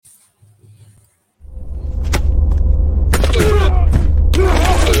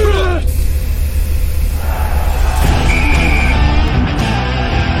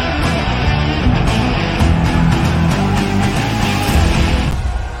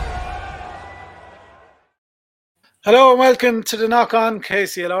Hello and welcome to the Knock On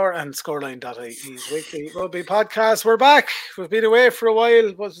KCLR and Scoreline.ie's weekly rugby podcast. We're back. We've been away for a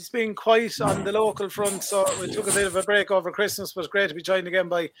while, but it's been quiet on the local front, so we took a bit of a break over Christmas. But it's great to be joined again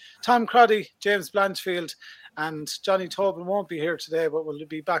by Tom Crotty, James Blanchfield, and Johnny Tobin won't be here today, but will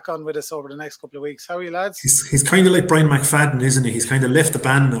be back on with us over the next couple of weeks. How are you, lads? He's kind of like Brian McFadden, isn't he? He's kind of left the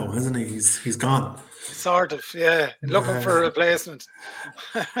band now, hasn't he? He's gone. Sort of, yeah. Looking for a replacement.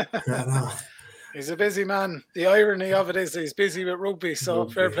 No. He's a busy man. The irony of it is that he's busy with rugby, so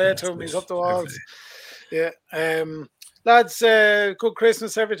fair play to him. He's up the walls. Yeah. Lads, good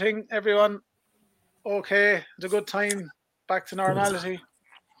Christmas, everyone. Okay. Had a good time. Back to normality.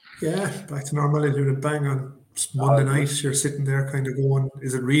 Yeah, back to normality with a bang on Monday night. You're sitting there kind of going,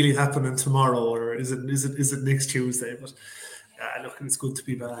 is it really happening tomorrow or is it next Tuesday? But look, it's good to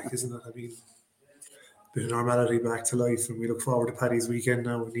be back, isn't it? I mean, a bit of normality back to life, and we look forward to Paddy's weekend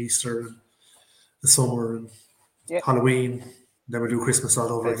now and Easter and the summer and Halloween. Then we do Christmas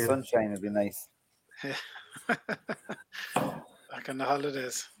all over again. Sunshine would be nice. Back on the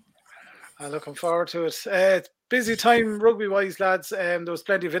holidays. I'm looking forward to it. Busy time rugby-wise, lads. There was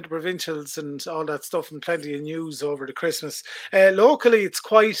plenty of interprovincials and all that stuff and plenty of news over the Christmas. Locally, it's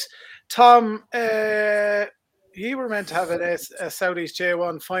quite... Tom, you were meant to have a Southeast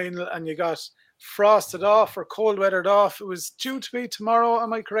J1 final and you got frosted off or cold weathered off. It was due to be tomorrow,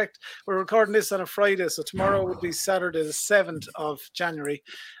 am I correct? We're recording this on a Friday, so tomorrow would be Saturday the 7th of January.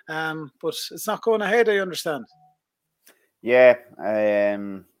 But it's not going ahead, I understand. Yeah,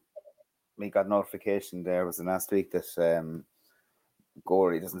 we got notification there was the last week that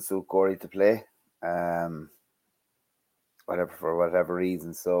Gorey doesn't suit Gorey to play, for whatever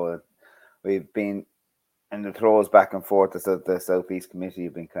reason. So we've been in the throws back and forth. The Southeast Committee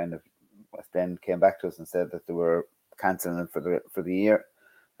have been kind of then came back to us and said that they were cancelling it for the year.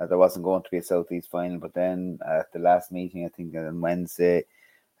 There wasn't going to be a Southeast final, but then at the last meeting, I think on Wednesday,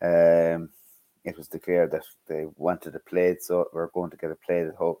 it was declared that they wanted to play it, so we're going to get it played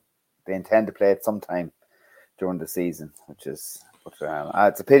at home. They intend to play it sometime during the season, which is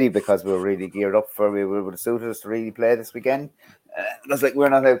it's a pity because we were really geared up for we would have suited us to really play this weekend. It's like we're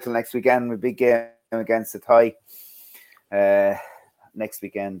not out till next weekend with a big game against the Thai next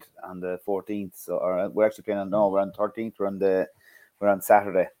weekend on the 14th. So we're actually playing we're on the 13th. We're on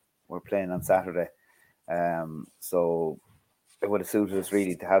Saturday. We're playing on Saturday. So it would have suited us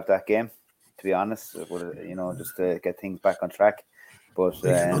really to have that game. To be honest, it would have, just to get things back on track. But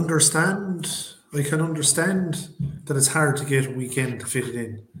I can understand that it's hard to get a weekend to fit it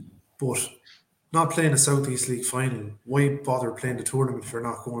in, but not playing a Southeast League final, why bother playing the tournament if you're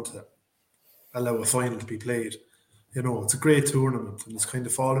not going to allow a final to be played? It's a great tournament and it's kind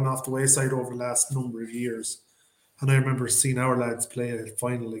of fallen off the wayside over the last number of years. And I remember seeing our lads play a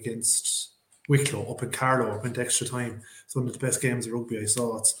final against Wicklow up in Carlow, up into extra time. It's one of the best games of rugby I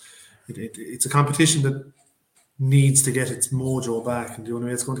saw. It's a competition that needs to get its mojo back, and the only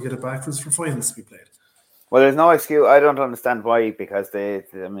way it's going to get it back is for finals to be played. Well, there's no excuse. I don't understand why, because it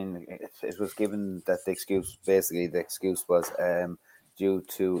was given that the excuse was due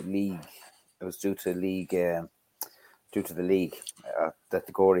to league. It was due to league, due to the league that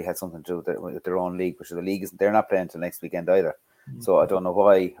the Gorey had something to do with their own league, which the league isn't. They're not playing until next weekend either. Mm-hmm. So I don't know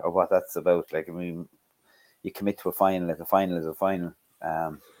why or what that's about. You commit to a final. If a final is a final.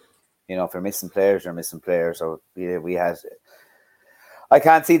 If you're missing players, you're missing players. Or we had. I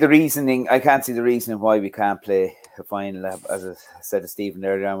can't see the reasoning. Why we can't play a final. As I said to Stephen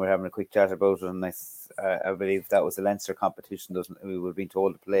earlier on, we're having a quick chat about it, and I believe that was the Leinster competition. We were being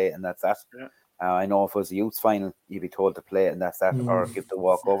told to play, and that's that. Yeah. I know if it was a youth final, you'd be told to play, and that's that, or give the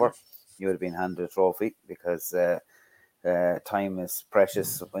walkover. You would have been handed a trophy because time is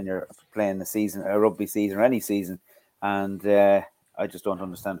precious when you're playing a rugby season or any season, and I just don't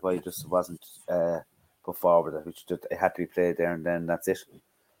understand why it just wasn't put forward. It had to be played there and then. That's it,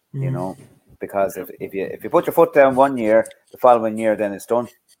 because if you put your foot down one year, the following year, then it's done.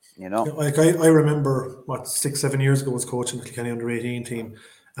 Like I remember 6-7 years ago I was coaching the Kilkenny under-18 team,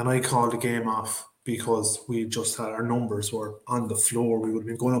 and I called the game off because we just had our numbers were on the floor. We would have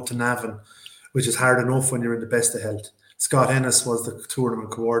been going up to Navan, which is hard enough when you're in the best of health. Scott Ennis was the tournament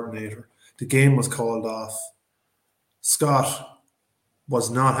coordinator. The game was called off. Scott was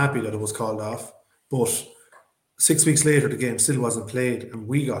not happy that it was called off, but 6 weeks later the game still wasn't played, and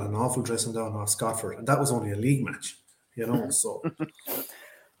we got an awful dressing down off Scotford, and that was only a league match, so.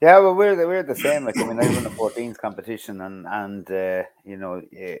 Yeah, well, we're the same. I run a 14s competition, and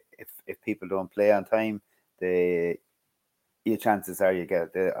if people don't play on time, your chances are you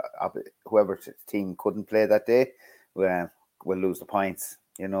get whoever team couldn't play that day will lose the points.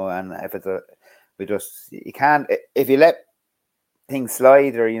 And if it's you can't, if you let things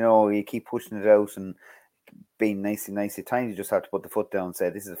slide, or you keep pushing it out and being nice at times, you just have to put the foot down and say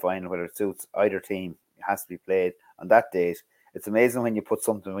this is the final, whether it suits either team. It has to be played on that date. It's amazing when you put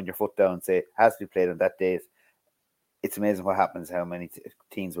something when your foot down and say it has to be played on that date. It's amazing what happens, how many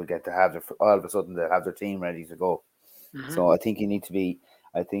teams will get to have all of a sudden they'll have their team ready to go. So I think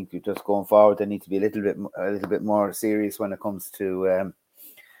you just going forward, they need to be a little bit more serious when it comes to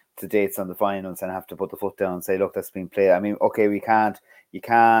dates on the finals, and have to put the foot down and say, look, that's been played. I mean, okay, you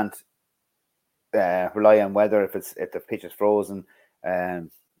can't rely on weather if the pitch is frozen, and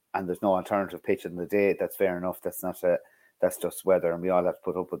there's no alternative pitch in the day. That's fair enough. That's just weather, and we all have to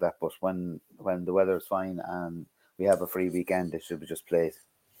put up with that. But when the weather is fine and we have a free weekend, it should be just played.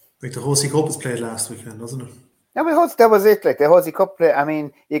 Like the Hosey Cup was played last weekend, wasn't it? Yeah, that was it. Like the Hosey Cup play. I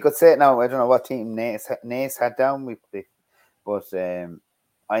mean, you could say it now. I don't know what team Naas had down, but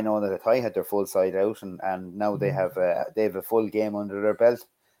I know that Athy had their full side out, and now they have a full game under their belt,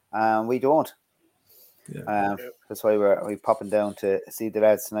 and we don't. Yeah. That's why we're popping down to see the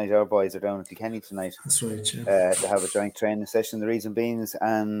lads tonight. Our boys are down at Kilkenny tonight. That's right. Yeah. To have a joint training session. The reason being is,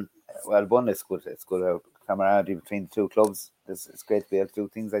 one, it's good. It's good camaraderie between the two clubs. It's great to be able to do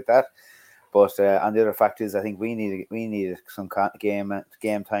things like that. But and the other fact is, I think we needed some game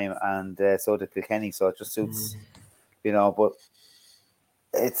time, and so did Kilkenny. So it just suits, But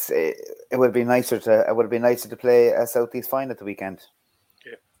it would have been nicer to play a South East final at the weekend.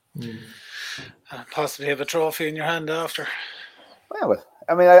 Yeah. And possibly have a trophy in your hand after. Well,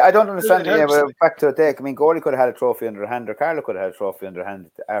 I mean, I don't understand. We're back to a day. I mean, Gordy could have had a trophy under her hand, or Carla could have had a trophy under her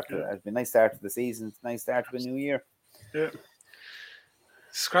hand after. Yeah. It's been a nice start to the season. It's a nice start to the new year. Yeah.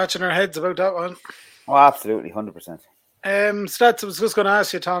 Scratching our heads about that one. Oh, absolutely, 100%. Stats, I was just going to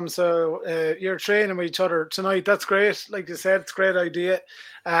ask you, Tom. So you're training with each other tonight. That's great. Like you said, it's a great idea.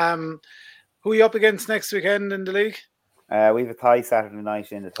 Who are you up against next weekend in the league? We have a tie Saturday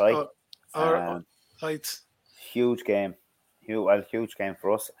night in the tie. Heights. Huge game. Huge game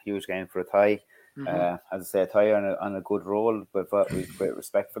for us. Huge game for a tie. As I say, a tie on a good roll, but we've great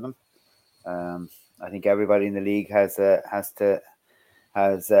respect for them. I think everybody in the league has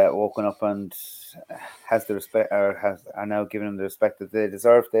woken up and has the respect, or are now giving them the respect that they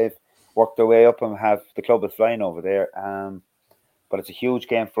deserve. They've worked their way up and have the club is flying over there. But it's a huge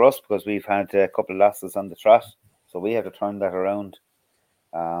game for us because we've had a couple of losses on the trot, so we have to turn that around.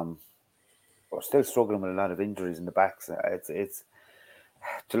 We're still struggling with a lot of injuries in the backs. It's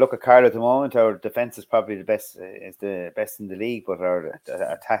to look at Carl at the moment. Our defense is probably the best in the league, but our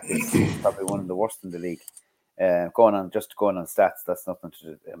attack is probably one of the worst in the league. Going on stats, that's nothing to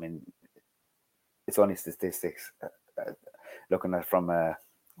do. I mean, it's only statistics. Looking at from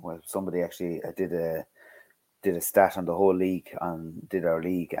somebody actually did a stat on the whole league and did our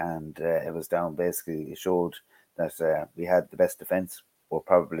league, and it was down. Basically, it showed that we had the best defense. Well,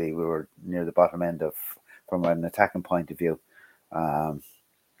 probably we were near the bottom end from an attacking point of view.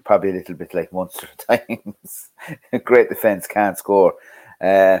 Probably a little bit like Munster times. Great defense, can't score.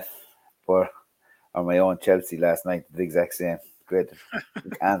 But on my own Chelsea last night, the exact same. Great,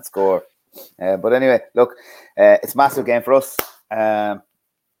 can't score. But anyway, look, it's a massive game for us.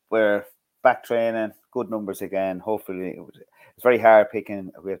 We're back training, good numbers again. Hopefully, it's very hard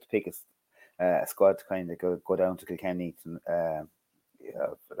picking. We have to pick a squad to kind of go down to Kilkenny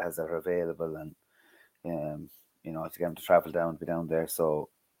as they're available, and to get them to travel down, be down there. So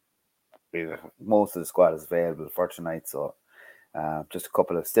most of the squad is available for tonight. So just a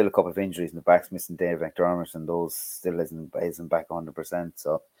couple of injuries in the backs, missing Dave McDermott, and those still isn't back 100%.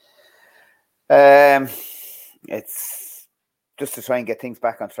 So it's just to try and get things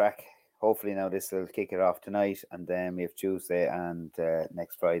back on track. Hopefully now this will kick it off tonight, and then we have Tuesday and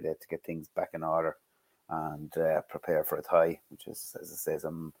next Friday to get things back in order and prepare for a tie, which is, as I say, is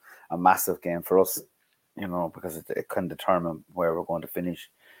a massive game for us, because it can determine where we're going to finish.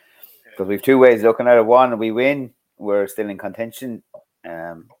 Because we have two ways looking at it. One, we win, we're still in contention.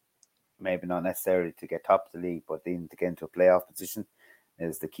 Maybe not necessarily to get top of the league, but then to get into a playoff position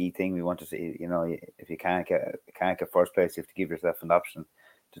is the key thing. We want to see, if you can't get first place, you have to give yourself an option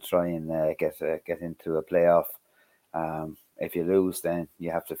to try and get into a playoff. If you lose, then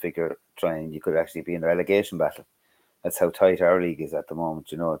you have to you could actually be in a relegation battle. That's how tight our league is at the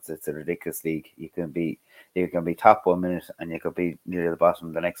moment. It's a ridiculous league. You can be top 1 minute and you could be near the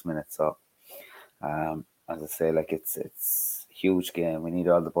bottom the next minute. So, as I say, like it's a huge game. We need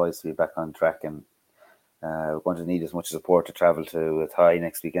all the boys to be back on track, and we're going to need as much support to travel to a tie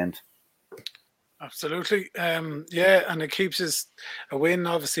next weekend. Absolutely. And it keeps us a win,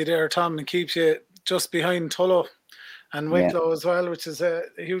 obviously, there, Tom, and keeps you just behind Tullow and Wicklow as well, which is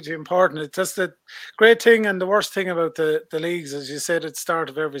hugely important. It's just a great thing, and the worst thing about the leagues, as you said at the start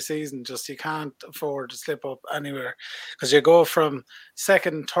of every season, just you can't afford to slip up anywhere, because you go from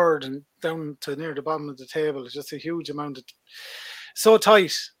second, third, and down to near the bottom of the table. It's just a huge amount of so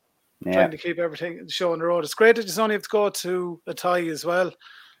tight. Trying to keep everything show on the road. It's great that you only have to go to a tie as well.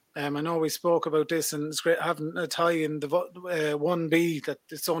 I know we spoke about this, and it's great having a tie in the 1B, that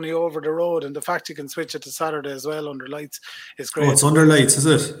it's only over the road, and the fact you can switch it to Saturday as well under lights is great. Oh, it's under lights, is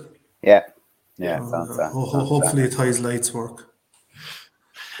it? Yeah. Hopefully, tie's lights work.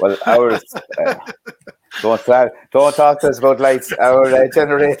 Well, ours. Don't talk to us about lights. Our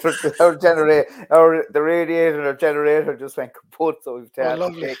generator, the radiator, our generator just went kaput, so we've taken it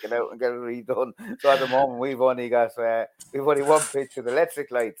out and get it redone. So at the moment, we've only one pitch with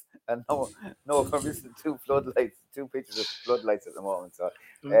electric lights, and we're missing two pitches of floodlights at the moment. So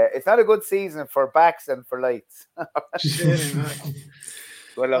it's not a good season for backs and for lights.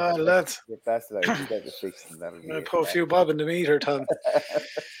 Well, lads, that's like get it fixed, and that'll be put a few bob in the meter, Tom.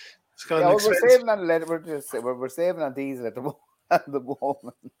 We're saving on we're saving on diesel at the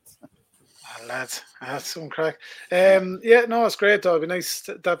moment. Lads, that's some crack. It's great though. It'd be nice.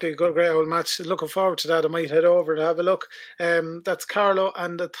 That'd be a great old match. Looking forward to that. I might head over and have a look. That's Carlow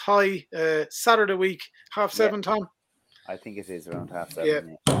and the tie Saturday week, 7:30, Tom. I think it is around 7:30.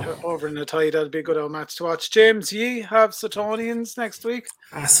 Yeah, over in the tie. That'd be a good old match to watch. James, ye have Suttonians next week?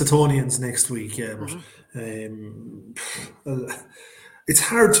 Suttonians next week, yeah. But it's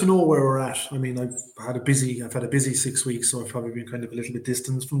hard to know where we're at. I mean, I've had a busy 6 weeks, so I've probably been kind of a little bit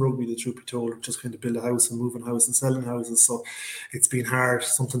distanced from rugby, the truth be told, just kind of build a house and moving house and selling houses. So it's been hard.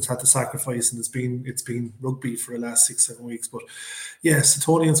 Something's had to sacrifice, and it's been rugby for the last 6-7 weeks. But yeah,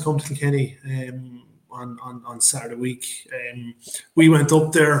 Suttonians come to Kilkenny on Saturday week. We went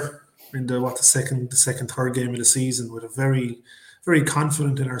up there in the second, third game of the season with a very, very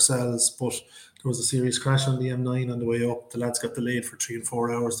confident in ourselves, but there was a serious crash on the M9 on the way up. The lads got delayed for 3 and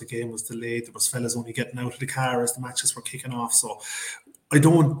 4 hours. The game was delayed. There was fellas only getting out of the car as the matches were kicking off. So I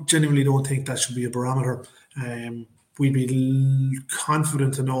genuinely don't think that should be a barometer. We'd be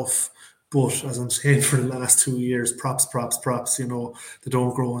confident enough, but as I'm saying for the last 2 years, props. You know, they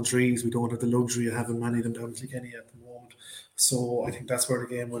don't grow on trees. We don't have the luxury of having many of them down in Kilkenny at the moment. So I think that's where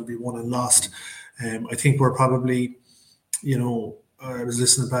the game will be won and lost. I think we're probably, you know, I was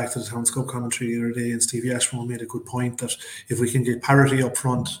listening back to the Towns Cup commentary the other day, and Stevie Ashmore made a good point that if we can get parity up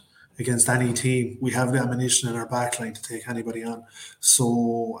front against any team, we have the ammunition in our back line to take anybody on.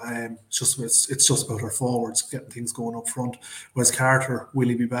 So it's just about our forwards getting things going up front. Wes Carter, will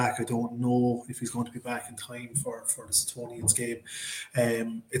he be back? I don't know if he's going to be back in time for the Suttonians game.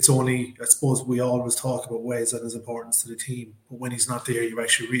 It's only, I suppose we always talk about Wes and his importance to the team, but when he's not there, you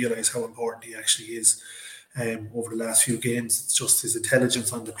actually realise how important he actually is. Over the last few games, it's just his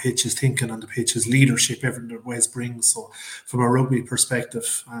intelligence on the pitch, his thinking on the pitch, his leadership, everything that Wes brings. So from a rugby perspective,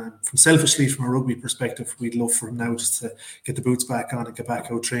 from a rugby perspective, we'd love for him now just to get the boots back on and get back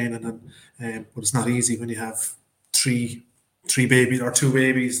out training. But it's not easy when you have three babies or two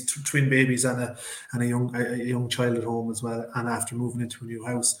babies, twin babies, and a young child at home as well, and after moving into a new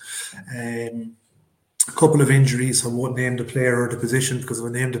house. A couple of injuries. I won't name the player or the position, because if I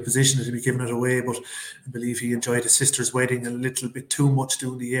named the position, it'd be giving it away. But I believe he enjoyed his sister's wedding a little bit too much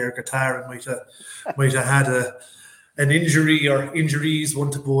doing the air guitar, and might have had an injury or injuries, one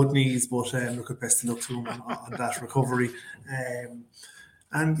to both knees. But look, at best of luck to him on that recovery.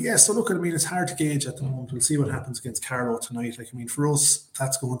 So look, I mean, it's hard to gauge at the moment. We'll see what happens against Carlow tonight. Like, I mean, for us,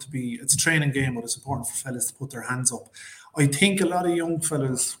 that's going to be, it's a training game, but it's important for fellas to put their hands up. I think a lot of young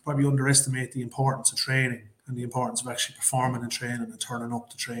fellas probably underestimate the importance of training and the importance of actually performing in training and turning up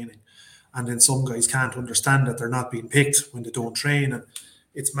to training. And then some guys can't understand that they're not being picked when they don't train. And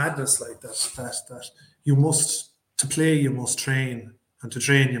it's madness like that you must, to play, you must train, and to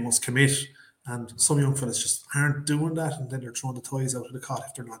train, you must commit. And some young fellas just aren't doing that, and then they're throwing the toys out of the cot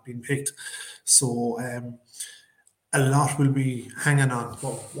if they're not being picked. So a lot will be hanging on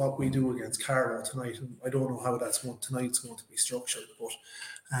what we do against Carlow tonight, and I don't know how tonight's going to be structured, but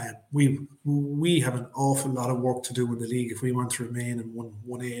we have an awful lot of work to do in the league if we want to remain in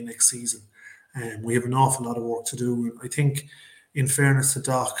 1A next season. We have an awful lot of work to do. I think, in fairness to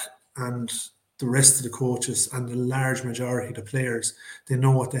Doc and the rest of the coaches and the large majority of the players, they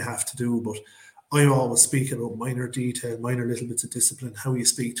know what they have to do, but I always speak about minor detail, minor little bits of discipline, how you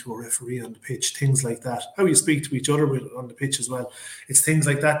speak to a referee on the pitch, things like that, how you speak to each other on the pitch as well. It's things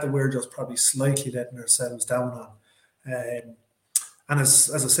like that we're just probably slightly letting ourselves down on. And as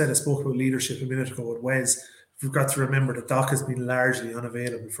I said, I spoke about leadership a minute ago with Wes. we've got to remember that Doc has been largely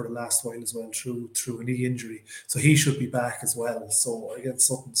unavailable for the last while as well through a knee injury. So he should be back as well. So against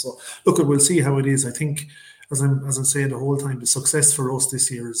Sutton. So look, we'll see how it is. I think, as I'm saying the whole time, the success for us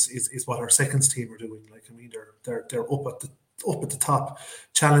this year is what our seconds team are doing. Like, I mean, they're up at the top,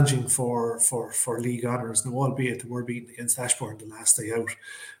 challenging for league honours. Now, albeit they were beaten against Ashbourne the last day out,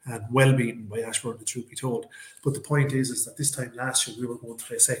 and well beaten by Ashbourne, the truth be told. But the point is that this time last year we were going to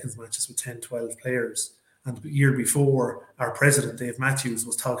play seconds matches with 10, 12 players. And the year before, our president, Dave Matthews,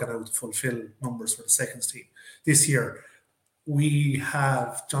 was talking out to fulfil numbers for the seconds team. This year, we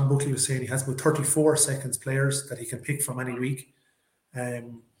have, John Buckley was saying he has about 34 seconds players that he can pick from any week.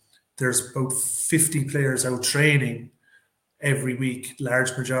 There's about 50 players out training every week,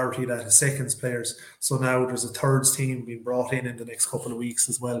 large majority of that is seconds players. So now there's a thirds team being brought in the next couple of weeks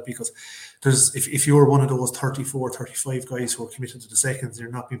as well, because there's if you're one of those 34, 35 guys who are committed to the seconds,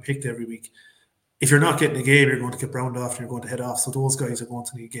 you're not being picked every week. If you're not getting a game, you're going to get browned off and you're going to head off. So those guys are going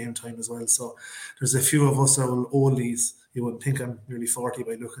to need game time as well. So there's a few of us oldies. You wouldn't think I'm nearly 40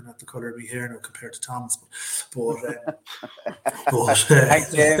 by looking at the colour of my hair now compared to Tom's. But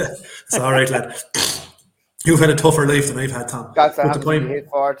Thanks, James. It's all right, lad. You've had a tougher life than I've had, Tom. That's the point. Hit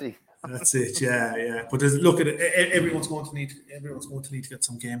 40. That's it, yeah. But look at it. Everyone's going to need to get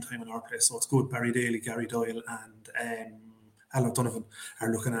some game time in our place. So it's good. Barry Daly, Gary Doyle, and Alan Donovan are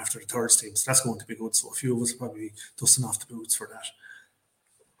looking after the third team. So that's going to be good. So a few of us will probably be dusting off the boots for that.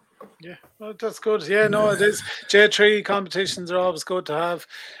 Yeah, well, that's good. Yeah, no, it is. J3 competitions are always good to have.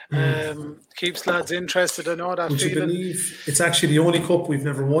 Keeps lads interested. I know that. Would you believe it's actually the only cup we've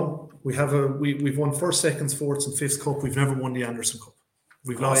never won? We've won first, seconds, fourths, and fifth cup. We've never won the Anderson Cup.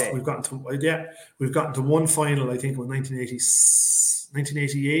 We've lost. Yeah. We've gotten to one final. I think it was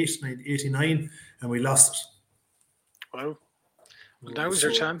 1988, 1989, and we lost it. Wow. Well, that was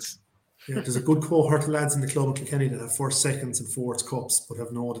your chance. Yeah, there's a good cohort of lads in the club in Kilkenny that have first, seconds, and fourths cups, but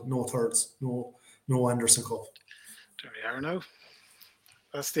have no thirds, no Anderson Cup. There we are now.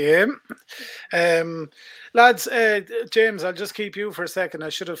 That's the aim. Lads, James, I'll just keep you for a second. I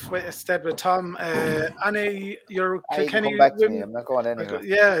should have stayed with Tom. Annie, your Kilkenny women. I'm not going anywhere.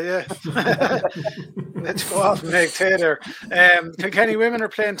 Yeah. Let's go off and make tea there. Kilkenny women are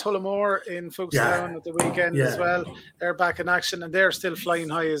playing Tullamore in Fookstown at the weekend as well. They're back in action and they're still flying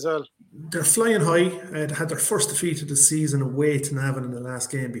high as well. They're flying high. They had their first defeat of the season away to Navan in the last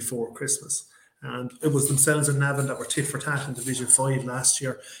game before Christmas. And it was themselves and Navan that were tit for tat in Division 5 last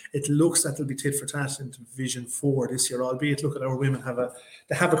year. It looks that they'll be tit for tat in Division 4 this year, albeit look at our women have a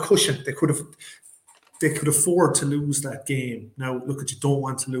cushion. They could afford to lose that game. Now look at, you don't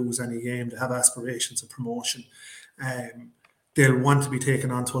want to lose any game. They have aspirations of promotion. They'll want to be taking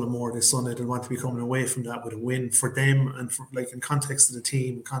on Tullamore this Sunday. They'll want to be coming away from that with a win for them, and for, like, in context of the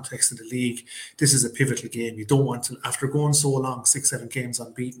team, in context of the league, this is a pivotal game. You don't want to, after going so long, 6-7 games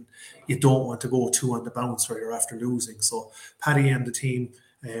unbeaten, you don't want to go 2 on the bounce right or after losing. So Paddy and the team,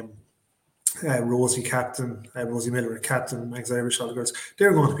 Rosie Miller, captain, Mags Irish, all the girls,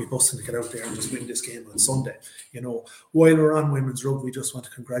 they're going to be busting to get out there and just win this game on Sunday. You know, while we're on women's rugby, we just want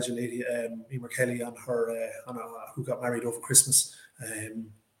to congratulate Emer Kelly on her who got married over Christmas.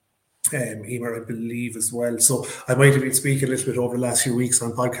 Emer, I believe, as well. So I might have been speaking a little bit over the last few weeks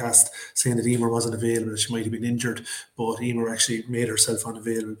on podcast saying that Emer wasn't available, she might have been injured, but Emer actually made herself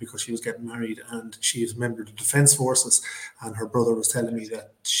unavailable because she was getting married and she is a member of the Defence Forces, and her brother was telling me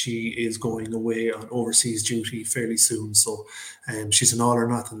that she is going away on overseas duty fairly soon. So she's an all or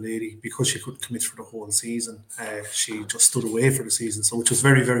nothing lady. Because she couldn't commit for the whole season, she just stood away for the season, so which was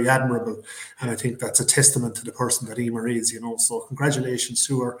very, very admirable, and I think that's a testament to the person that Emer is, you know. So congratulations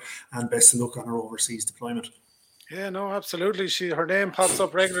to her and best of luck on her overseas deployment. Yeah, no, absolutely. Her name pops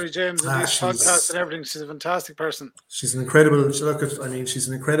up regularly, James, in these podcasts and everything. She's a fantastic person. She's an incredible. She's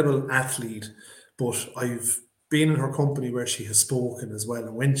an incredible athlete, but I've been in her company where she has spoken as well,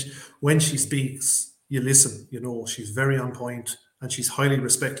 and when she speaks, you listen. You know, she's very on point and she's highly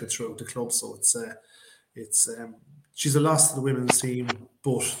respected throughout the club. So she's a loss to the women's team,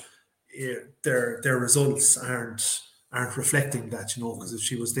 but their results aren't reflecting that, you know, because if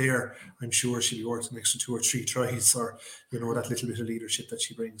she was there, I'm sure she'd be worth an extra 2 or 3 tries, or, you know, that little bit of leadership that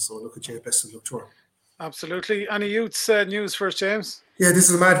she brings. So look at you, best of luck to her. Absolutely. Any youths news for us, James? Yeah, this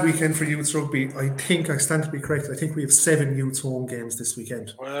is a mad weekend for youths rugby. I think I stand to be correct. I think we have 7 youths home games this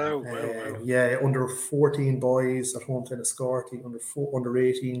weekend. Wow. Yeah, under 14 boys at home to Enniscorthy, under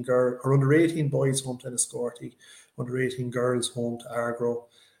 18 under 18 boys home to Enniscorthy, under 18 girls home to Argro.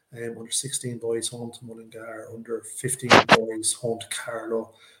 Under 16 boys home to Mullingar, under 15 boys home to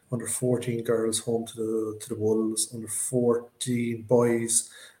Carlow, under 14 girls home to the Wolves, under 14 boys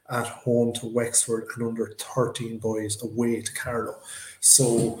at home to Wexford and under 13 boys away to Carlow.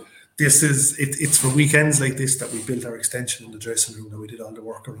 So it's for weekends like this that we built our extension in the dressing room, that we did all the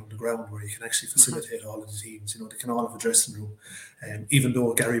work around the ground where you can actually facilitate all of the teams. They can all have a dressing room. Even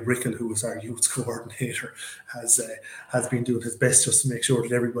though Gary Brickell, who was our youth coordinator, has been doing his best just to make sure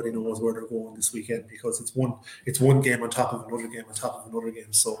that everybody knows where they're going this weekend, because it's one game on top of another game on top of another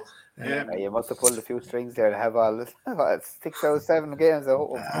game. So you must have pulled a few strings there to have all this 6 or 7 games.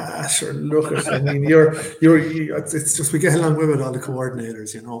 Sure, look, I mean, it's just we get along with all the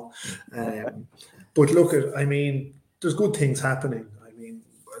coordinators, But look, I mean, there's good things happening. I mean,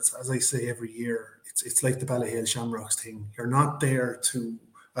 as I say every year, it's like the Ballyhale Shamrocks thing. You're not there at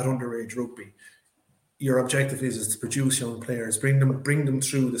underage rugby. Your objective is to produce young players, bring them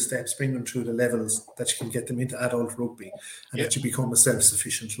through the steps, bring them through the levels that you can get them into adult rugby, and that you become a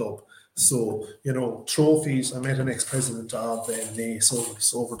self-sufficient club. So, trophies. I met an ex-president of NACE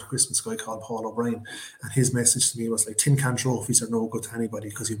over the Christmas, guy called Paul O'Brien, and his message to me was like, tin can trophies are no good to anybody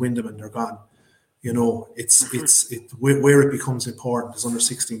because you win them and they're gone. Where it becomes important is under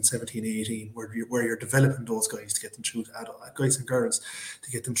 16, 17, 18, where you're developing those guys to get them through to adult, guys and girls,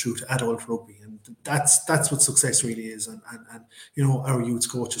 to get them through to adult rugby. And that's what success really is. And our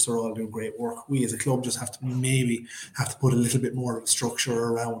youth coaches are all doing great work. We as a club just have to put a little bit more of a structure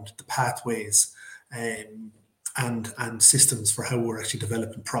around the pathways and systems for how we're actually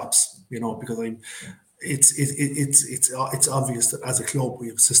developing props, because it's obvious that as a club we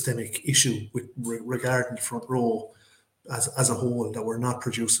have a systemic issue regarding the front row as a whole, that we're not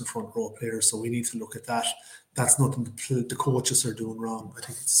producing front row players. So we need to look at that. That's nothing the coaches are doing wrong. I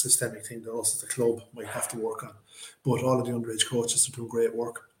think it's a systemic thing that us as a club might have to work on. But all of the underage coaches are doing great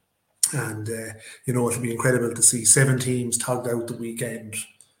work, and it'll be incredible to see 7 teams togged out the weekend,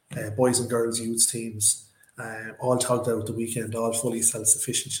 boys and girls youth teams, all togged out the weekend, all fully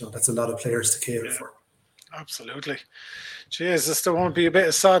self-sufficient. That's a lot of players to cater for. Absolutely. Jesus, there won't be a bit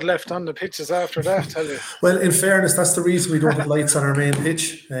of sod left on the pitches after that, tell you. Well, in fairness, that's the reason we don't have lights on our main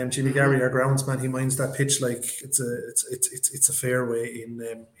pitch. Jimmy Gary, our groundsman, he minds that pitch like it's a fairway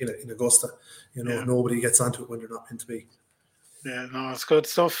in Augusta. Nobody gets onto it when they're not meant to be. Yeah, no, it's good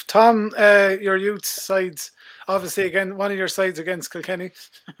stuff. Tom, your youth sides, obviously, again, one of your sides against Kilkenny.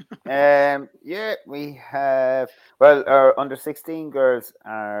 We have, our under 16 girls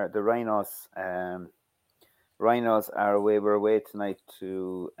are the Rhinos. Rhinos are away. We're away tonight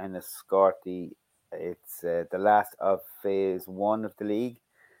to Enniscorthy. It's the last of phase 1 of the league.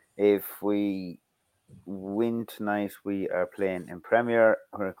 If we win tonight, we are playing in Premier.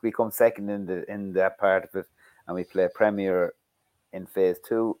 We come second in that part of it, and we play Premier in phase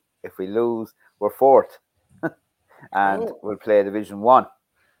 2. If we lose, we're 4th, and we'll play Division 1.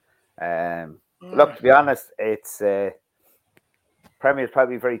 Look, to be honest, it's Premier is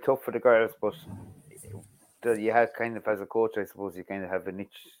probably very tough for the girls, but you have kind of, as a coach, I suppose, you kind of have a niche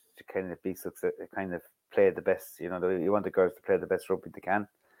to kind of be success, kind of play the best. You want the girls to play the best rugby they can.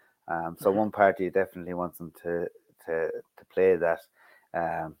 So one party definitely wants them to play that.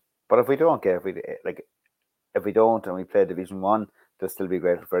 But if we don't if we don't and we play Division 1, there'll still be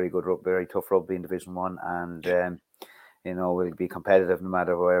very good, very tough rugby in Division 1, and we'll be competitive no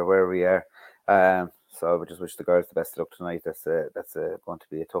matter where we are. So I would just wish the girls the best of luck tonight. That's going to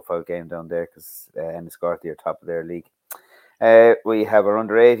be a tough out game down there, because Enniscorthy are top of their league. We have our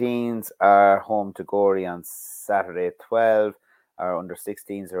under 18s are home to Gorey on Saturday at 12. Our under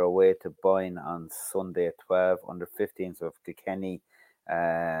 16s are away to Boyne on Sunday at 12. Under 15s of Kilkenny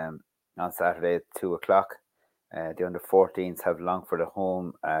on Saturday at 2 o'clock. The under 14s have Longford at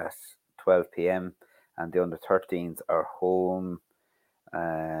home at 12 p.m. and the under 13s are home.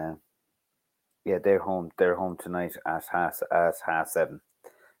 They're home tonight at 7:30.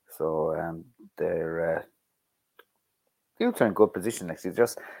 So they're youths are in good position next year.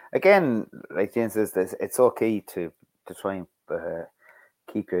 Just again, like James says, it's okay to try and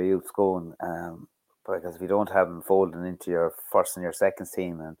keep your youths going, because if you don't have them folding into your first and your second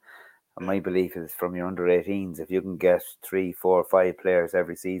team, and my belief is from your under 18s, if you can get 3, 4, 5 players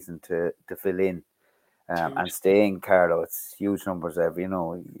every season to fill in. And stay in Carlow, it's huge numbers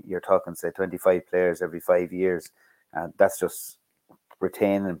you're talking, say, 25 players every 5 years, and that's just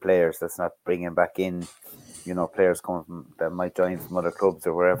retaining players. That's not bringing back in, players coming from that might join from other clubs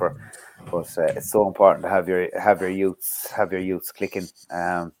or wherever. But it's so important to have your youths clicking.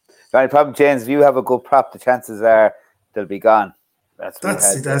 The only problem, James, if you have a good prop, the chances are they'll be gone. That's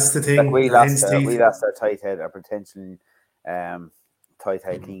the thing. Like we lost our tight head, our potential tight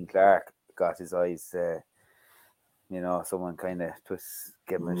head, Keane Clark. Got his eyes, someone kind of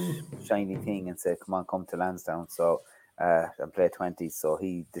gave him a shiny thing and said, come to Lansdowne. So and play 20s. So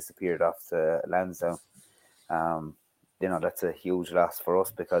he disappeared off to Lansdowne. That's a huge loss for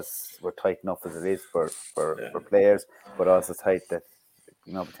us because we're tight enough as it is for players, but also tight that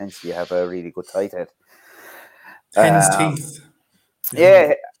potentially you have a really good tight head. Hen's teeth.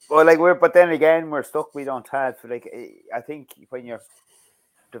 Yeah, well, but then again, we're stuck. We don't have I think when you're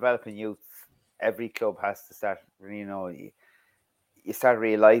developing youth, every club has to start. You start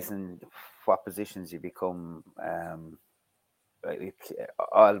realizing what positions you become.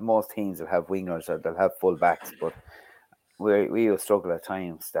 Most teams will have wingers or they'll have full backs, but we will struggle at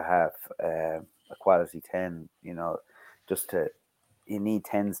times to have a quality 10. You need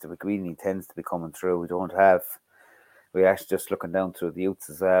 10s to be coming through. We don't have. We're actually just looking down through the youths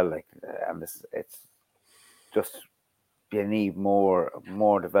as well. And it's just you need more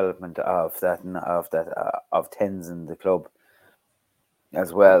development of that of 10s in the club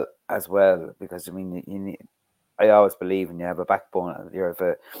as well because you need. I always believe when you have a backbone, you have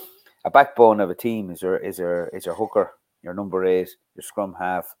a backbone of a team is your hooker, your number 8, your scrum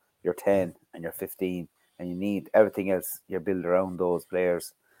half, your 10, and your 15, and you need everything else. You build around those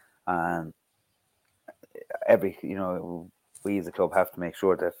players, and we as a club have to make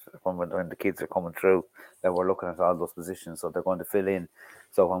sure that when the kids are coming through, that we're looking at all those positions, so they're going to fill in.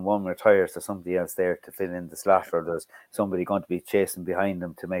 So when one retires, there's somebody else there to fill in the slot, or there's somebody going to be chasing behind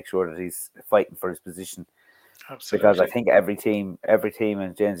him to make sure that he's fighting for his position. Absolutely. Because I think every team,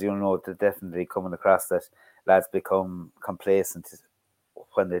 and James, they're definitely coming across that lads become complacent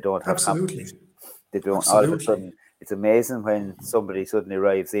when they don't have competition. They don't. Absolutely. All of a sudden, it's amazing when somebody suddenly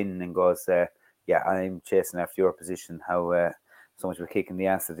arrives in and goes, "Yeah, I'm chasing after your position." How so much of a kick in the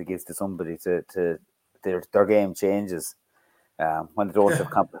ass that it gives to somebody to their game changes when they don't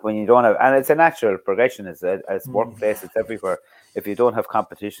have when you don't have, and it's a natural progression. As workplace, it's everywhere. If you don't have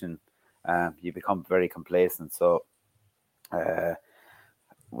competition, you become very complacent. So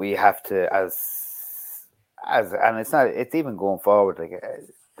we have to, and it's even going forward,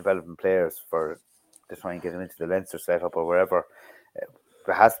 developing players to try and get them into the Leinster setup or wherever.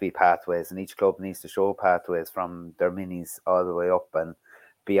 There has to be pathways, and each club needs to show pathways from their minis all the way up and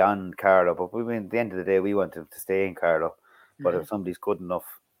beyond Carlow. But at the end of the day, we want them to stay in Carlow. But if somebody's good enough,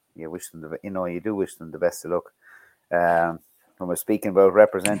 you wish them you do wish them the best of luck. When we're speaking about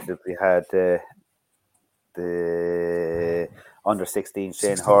representatives, we had the under 16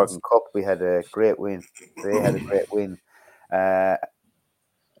 Shane Horgan Cup. We had a great win. They had a great win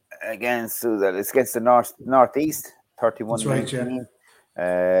against the Northeast, 31-19.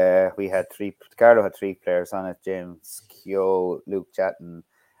 We had Carlow had 3 players on it: James Keogh, Luke Chatton,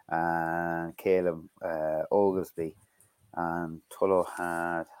 and Caleb Oglesby. And Tullow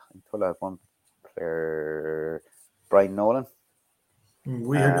had 1 player, Brian Nolan.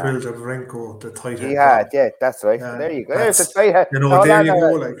 We had Quilter Renko, the tight head. Yeah, that's right. There you go. There's a tight head. There you go.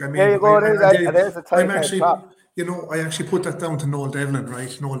 There you go. There's a tight head. I actually put that down to Noel Devlin,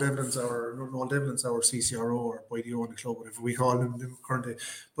 right? Noel Devlin's our CCRO or YDO in the club, whatever we call him currently.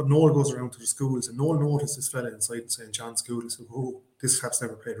 But Noel goes around to the schools, and Noel noticed this fella inside St. John's School and said, "Oh, this chap's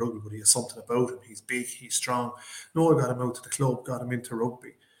never played rugby, but he has something about him. He's big, he's strong." Noel got him out to the club, got him into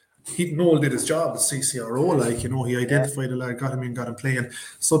rugby. Noel did his job as CCRO, he identified a lad, got him in, got him playing.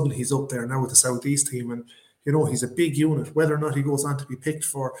 Suddenly he's up there now with the Southeast team, and he's a big unit. Whether or not he goes on to be picked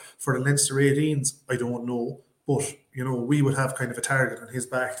for the Leinster 18s, I don't know. But we would have kind of a target on his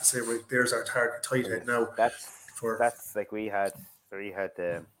back to say, right, there's our target tight head now. That's like we had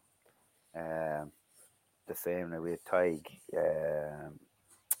the same. We had Tig,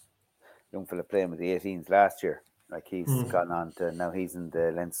 young fella playing with the 18s last year. Like he's gone on to now he's in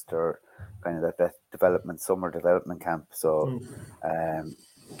the Leinster kind of that summer development camp. So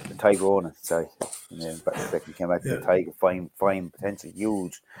Tig Ronan, sorry, he came back to the Tig, fine potential,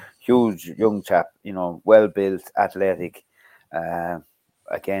 huge young chap, well built, athletic.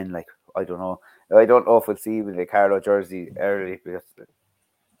 Again, I don't know if we'll see him in the Carlow jersey early because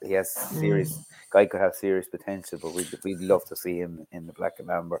he has guy could have serious potential, but we'd love to see him in the black and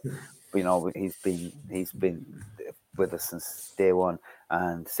amber. He's been with us since day one,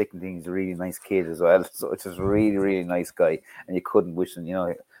 and second thing, he's a really nice kid as well. So it's just a really, really nice guy, and you couldn't wish him.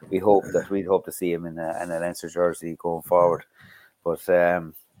 We'd hope to see him in a Leinster jersey going forward. But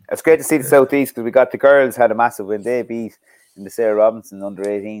it's great to see the Southeast because we got the girls had a massive win. They beat in the Sarah Robinson under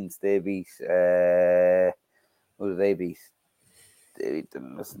 18s. They beat who did they beat? It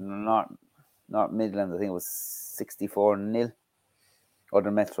was not Midland. I think it was 64-0.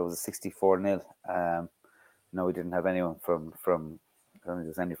 Other Metro was 64-0. No, we didn't have anyone from. I don't think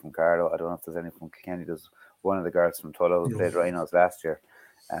there's any from Carlow. I don't know if there's any from Kilkenny. There's one of the girls from Tullow who played Rhinos last year.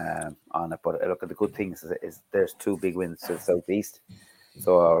 on it. But look, at the good things is there's 2 big wins to the southeast.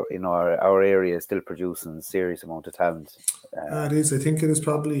 So our area is still producing a serious amount of talent. It is. I think it is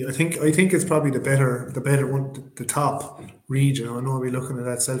probably. I think it's probably the better one, the top region. I know we're looking at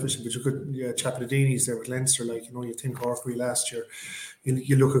that selfishly, but you could Chapadini's there with Leinster. Like you think Orkney last year.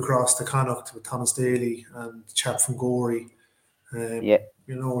 You look across the Connacht with Thomas Daly and the chap from Gorey.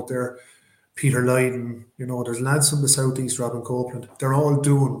 They're Peter Lydon. There's lads from the southeast, Robin Copeland. They're all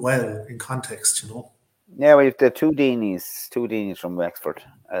doing well in context. Yeah, we've the two Deanies from Wexford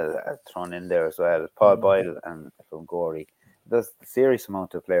thrown in there as well. Paul Boyle and from Gorey. There's a serious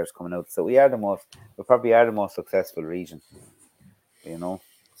amount of players coming out. So we probably are the most successful region,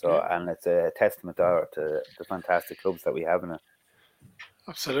 So and it's a testament to the fantastic clubs that we have in it.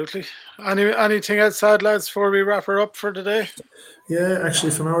 Absolutely. Anything else, sad lads, before we wrap her up for today? Yeah,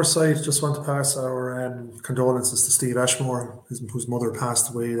 actually, from our side, just want to pass our condolences to Steve Ashmore, whose mother passed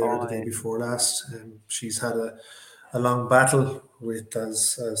away there the day before last. She's had a long battle with,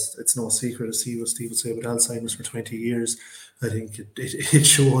 as it's no secret, as Steve would say, with Alzheimer's for 20 years. I think it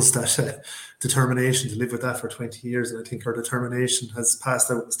shows that determination to live with that for 20 years. And I think her determination has passed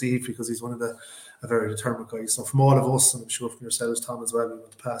out with Steve because he's one of a very determined guy. So from all of us, and I'm sure from yourselves, Tom, as well, we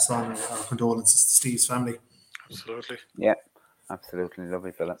want to pass on our condolences to Steve's family. Absolutely. Yeah, absolutely.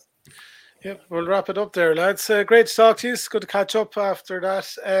 Lovely fella. Yeah, we'll wrap it up there, lads. Great to talk to you. It's good to catch up after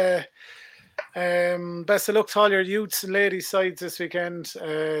that. Best of luck to all your youths and ladies sides this weekend.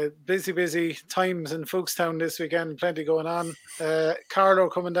 Busy times in Fookstown this weekend, plenty going on. Carlo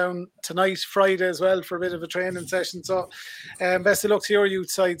coming down tonight, Friday as well, for a bit of a training session. So best of luck to your youth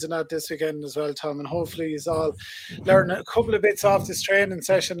sides and that this weekend as well, Tom, and hopefully he's all learn a couple of bits off this training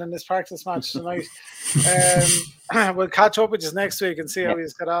session and this practice match tonight. We'll catch up with you next week and see how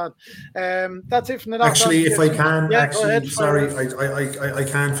he's got on. That's it from the Actually, if I can, ahead, sorry, I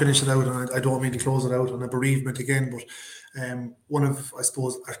can't finish it out, and I don't mean to close it out on a bereavement again, but one of, I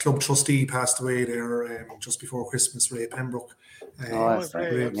suppose, our club trustee passed away there just before Christmas, Ray Pembroke. Ray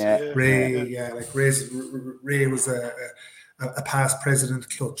was a past president,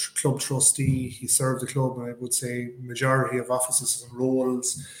 club trustee. He served the club, and I would say majority of offices and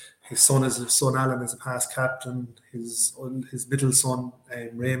roles. His son Alan is a past captain. His middle son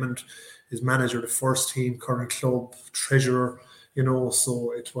Raymond is manager of the first team, current club treasurer.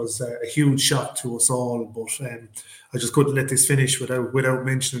 So it was a huge shock to us all. But I just couldn't let this finish without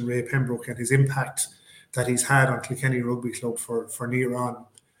mentioning Ray Pembroke and his impact that he's had on Kilkenny Rugby Club for near on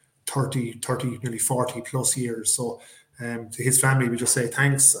 30, nearly 40 plus years. So to his family, we just say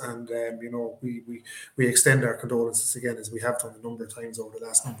thanks, and we extend our condolences again, as we have done a number of times over the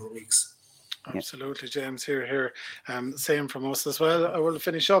last number of weeks. Absolutely, James. Here. Same from us as well. I will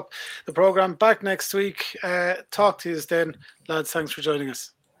finish up the programme back next week. Talk to you then, lads. Thanks for joining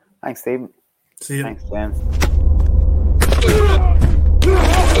us. Thanks, Stephen. See you. Thanks, James.